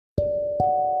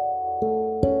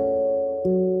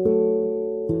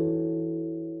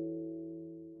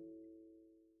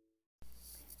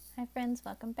friends,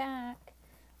 welcome back.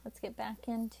 Let's get back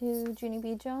into Junie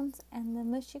B. Jones and the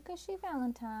Mushy Gushy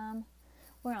Valentine.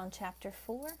 We're on chapter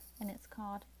 4, and it's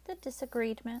called The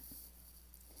Disagreement.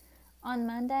 On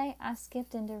Monday, I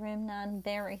skipped into room 9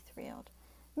 very thrilled.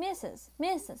 Mrs.,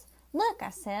 look, I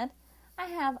said. I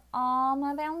have all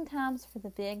my valentines for the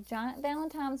big giant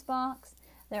valentines box.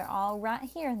 They're all right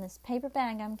here in this paper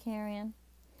bag I'm carrying.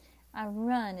 I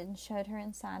run and showed her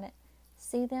inside it.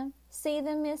 See them,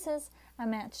 missus? I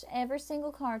matched every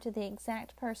single card to the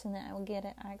exact person that will get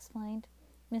it, I explained.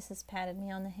 Mrs. patted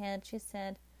me on the head. She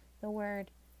said the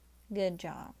word, good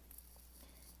job.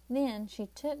 Then she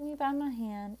took me by my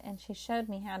hand and she showed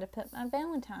me how to put my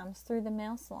valentines through the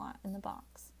mail slot in the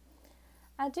box.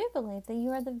 I do believe that you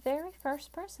are the very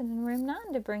first person in room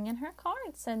 9 to bring in her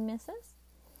cards, said Mrs.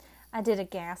 I did a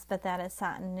gasp at that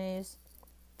exciting news.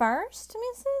 First,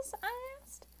 Mrs.? I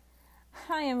asked.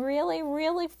 I am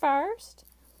really first?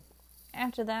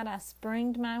 After that, I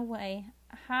springed my way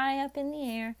high up in the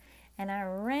air, and I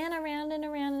ran around and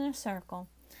around in a circle.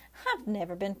 I've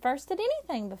never been first at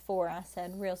anything before, I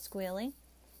said, real squealy.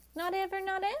 Not ever.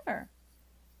 Ever,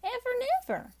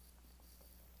 never.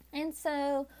 And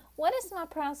so, what is my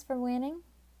prize for winning?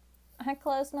 I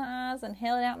closed my eyes and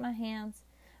held out my hands.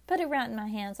 Put it right in my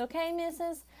hands, okay,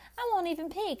 missus? I won't even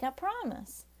peek, I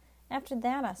promise. After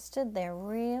that, I stood there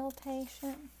real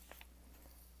patient.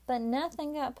 But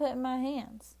nothing got put in my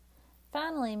hands.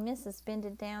 Finally, Mrs.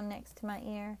 bended down next to my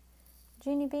ear.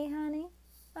 Junie B., honey,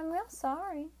 I'm real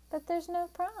sorry, but there's no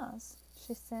prize,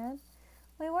 she said.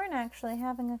 We weren't actually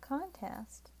having a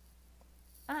contest.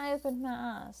 I opened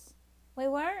my eyes. We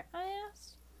weren't? I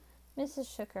asked.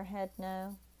 Mrs. shook her head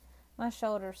no. My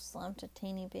shoulders slumped a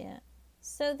teeny bit.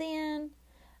 So then,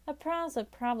 a prize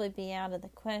would probably be out of the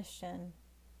question.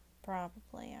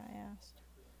 Probably, I asked.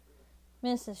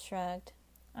 Mrs. shrugged.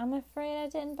 I'm afraid I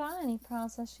didn't buy any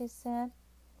prizes, she said.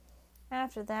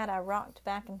 After that, I rocked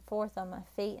back and forth on my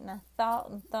feet, and I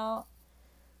thought.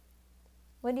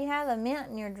 Would you have a mint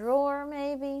in your drawer,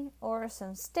 maybe? Or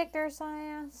some stickers, I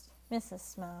asked. Mrs.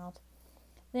 smiled.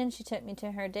 Then she took me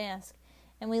to her desk,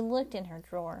 and we looked in her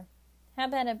drawer. How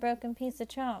about a broken piece of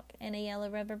chalk and a yellow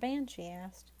rubber band, she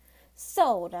asked.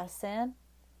 Sold, I said.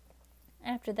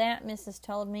 After that, Mrs.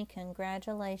 told me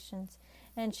congratulations,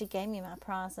 and she gave me my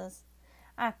prizes.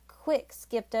 I quick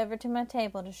skipped over to my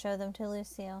table to show them to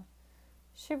Lucille.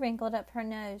 She wrinkled up her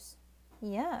nose.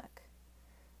 Yuck.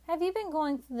 Have you been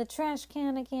going through the trash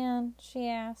can again? She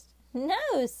asked.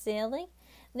 No, silly.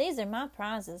 These are my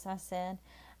prizes, I said.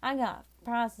 I got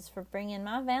prizes for bringing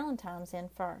my valentines in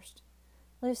first.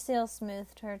 Lucille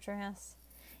smoothed her dress.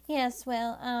 Yes,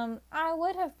 well, I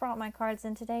would have brought my cards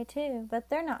in today, too, but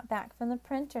they're not back from the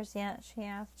printers yet,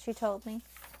 she told me.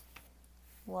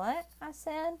 What? I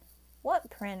said.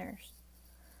 What printers?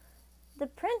 The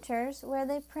printers where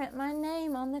they print my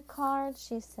name on the cards,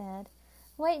 she said.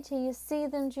 Wait till you see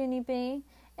them, Junie B.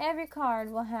 Every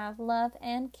card will have love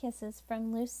and kisses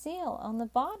from Lucille on the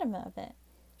bottom of it.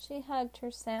 She hugged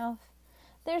herself.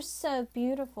 They're so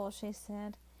beautiful, she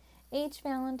said. Each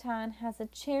valentine has a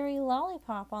cherry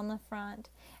lollipop on the front,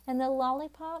 and the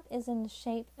lollipop is in the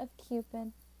shape of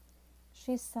Cupid.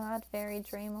 She sighed very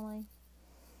dreamily.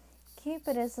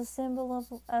 Cupid is a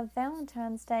symbol of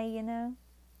Valentine's Day, you know.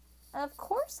 Of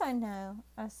course I know,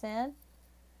 I said.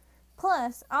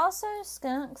 Plus, also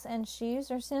skunks and shoes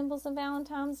are symbols of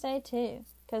Valentine's Day, too,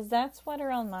 because that's what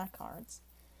are on my cards.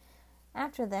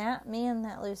 After that, me and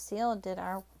that Lucille did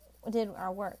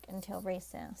our work until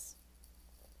recess.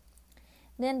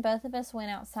 Then both of us went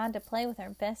outside to play with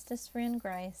our bestest friend,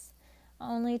 Grace.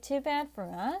 Only too bad for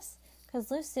us,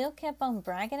 because Lucille kept on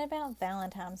bragging about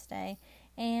Valentine's Day,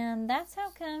 and that's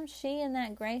how come she and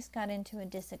that Grace got into a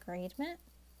disagreement.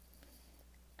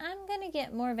 I'm going to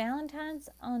get more Valentines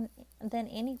than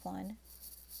anyone,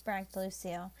 bragged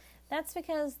Lucille. That's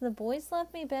because the boys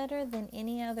love me better than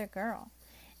any other girl,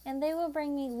 and they will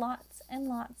bring me lots and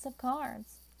lots of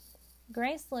cards.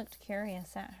 Grace looked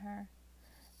curious at her.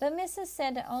 But Mrs.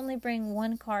 said to only bring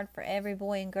one card for every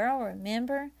boy and girl,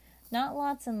 remember? Not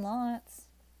lots and lots.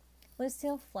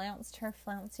 Lucille flounced her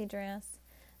flouncy dress.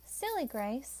 Silly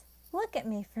Grace, look at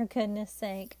me for goodness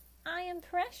sake. I am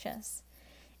precious.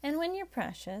 And when you're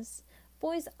precious,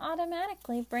 boys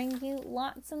automatically bring you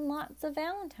lots and lots of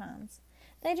valentines.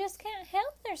 They just can't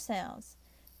help themselves.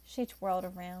 She twirled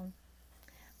around.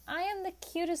 I am the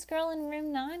cutest girl in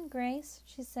room 9, Grace,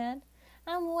 she said.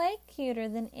 I'm way cuter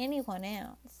than anyone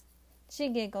else. She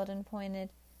giggled and pointed.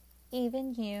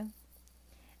 Even you.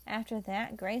 After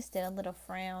that, Grace did a little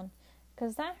frown,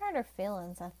 'cause that hurt her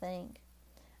feelings, I think.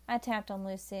 I tapped on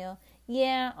Lucille.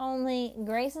 Yeah, only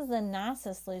Grace is the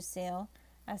nicest, Lucille,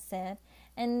 I said,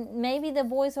 And maybe the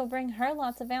boys will bring her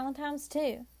lots of Valentines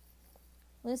too.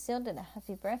 Lucille did a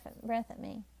huffy breath at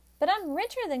me. But I'm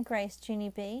richer than Grace, Junie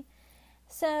B.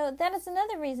 So that is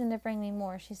another reason to bring me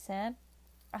more, she said.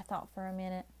 I thought for a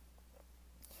minute.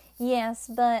 Yes,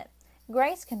 but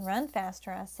Grace can run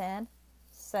faster, I said.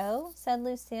 So, said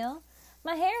Lucille,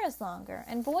 my hair is longer,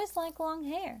 and boys like long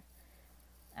hair.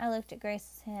 I looked at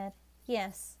Grace's head.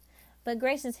 Yes, but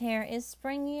Grace's hair is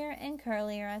springier and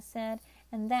curlier, I said,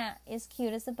 and that is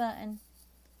cute as a button.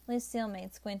 Lucille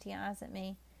made squinty eyes at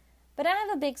me. But I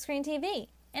have a big screen TV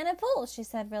and a pool, she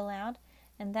said real loud.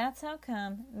 And that's how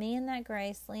come me and that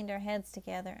Grace leaned our heads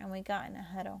together and we got in a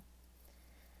huddle.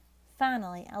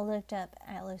 Finally, I looked up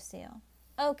at Lucille.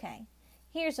 Okay,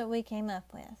 here's what we came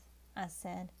up with, I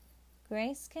said.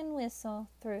 Grace can whistle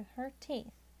through her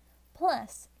teeth.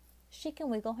 Plus, she can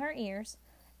wiggle her ears.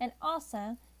 And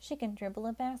also, she can dribble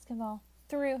a basketball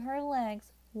through her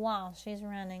legs while she's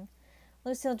running.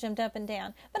 Lucille jumped up and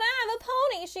down. But I have a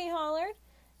pony, she hollered.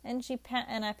 And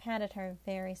I patted her,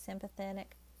 very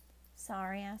sympathetic.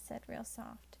 Sorry, I said real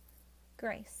soft.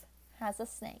 Grace has a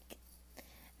snake.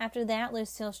 After that,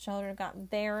 Lucille's shoulder got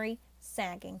very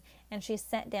sagging, and she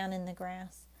sat down in the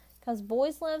grass. 'Cause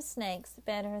boys love snakes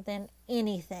better than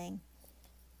anything.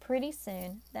 Pretty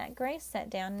soon, that Grace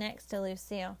sat down next to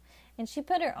Lucille, and she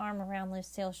put her arm around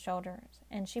Lucille's shoulders,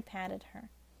 and she patted her.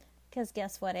 'Cause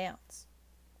guess what else?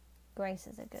 Grace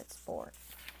is a good sport.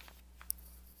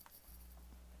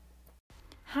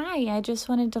 Hi, I just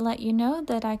wanted to let you know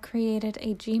that I created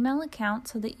a Gmail account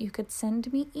so that you could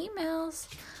send me emails.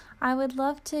 I would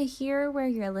love to hear where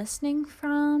you're listening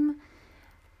from.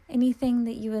 Anything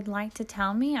that you would like to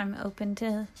tell me, I'm open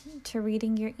to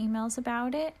reading your emails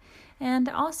about it. And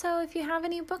also, if you have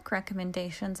any book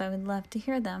recommendations, I would love to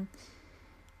hear them.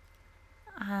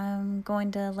 I'm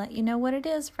going to let you know what it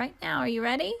is right now. Are you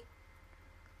ready?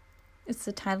 It's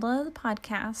the title of the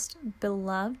podcast,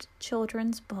 Beloved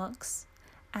Children's Books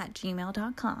at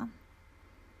gmail.com.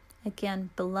 Again,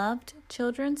 Beloved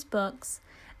Children's Books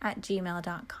at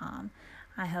gmail.com.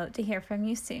 I hope to hear from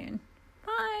you soon.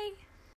 Bye!